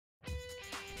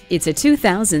It's a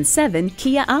 2007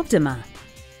 Kia Optima.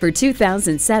 For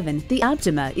 2007, the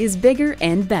Optima is bigger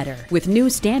and better with new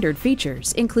standard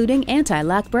features including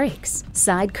anti-lock brakes,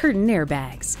 side curtain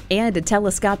airbags, and a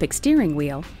telescopic steering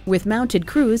wheel with mounted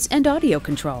cruise and audio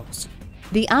controls.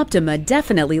 The Optima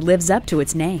definitely lives up to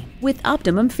its name with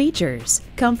optimum features,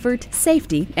 comfort,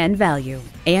 safety, and value.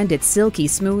 And its silky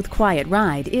smooth, quiet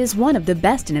ride is one of the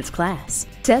best in its class.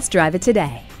 Test drive it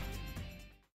today.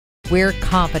 We're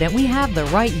confident we have the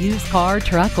right used car,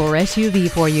 truck, or SUV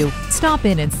for you. Stop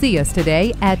in and see us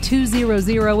today at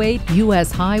 2008 US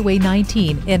Highway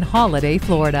 19 in Holiday,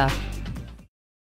 Florida.